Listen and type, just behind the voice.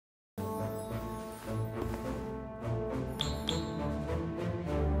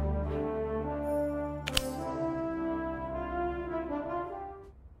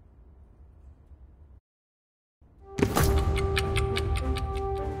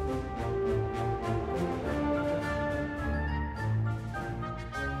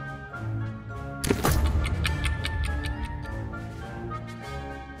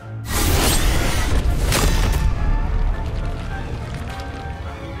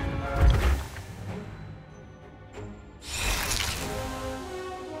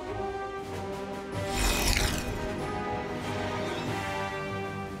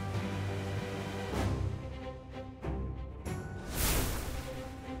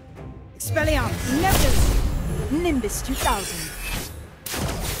Expelliarmus. Nebulous. Nimbus 2000.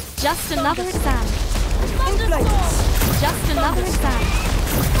 Just another exam. Inflatus. Just another exam.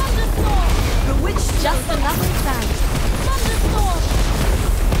 Bewitched. Just another exam.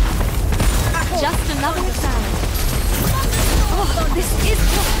 Just another exam. Oh, this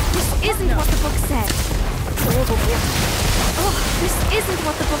isn't what the book said. Oh, this isn't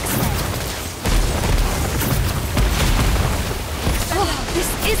what the book said. Oh, this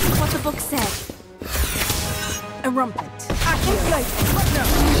isn't what the book said. A rumpet. Inflatus. No.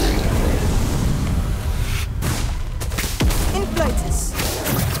 Inflatus.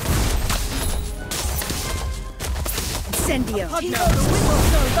 Incendio. Pugno.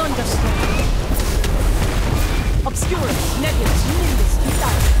 Thunderstorm. Obscurus. Nebulous. Nimbus 2000.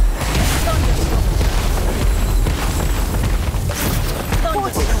 Thunderstorm.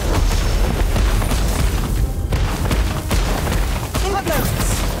 Thunderstorm. Inflatus.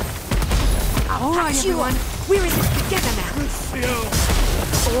 All right, everyone. We're in this together now. That's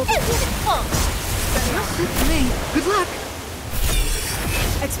me. Good luck.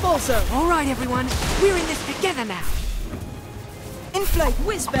 Expulso. All right, everyone. We're in this together now. Inflate.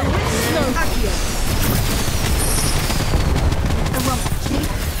 Whizbang. No. Accio. A rumpet.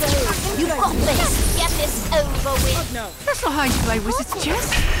 You've got this. Get this over with. Pugno. That's not how you play wizard's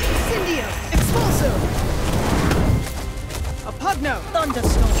chess. Incendio. Expulso. A Pugno.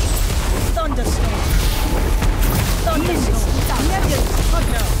 Thunderstorm. Thunderstorm. Thunderstorm. Nebulous.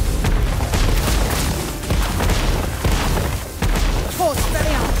 Pugno.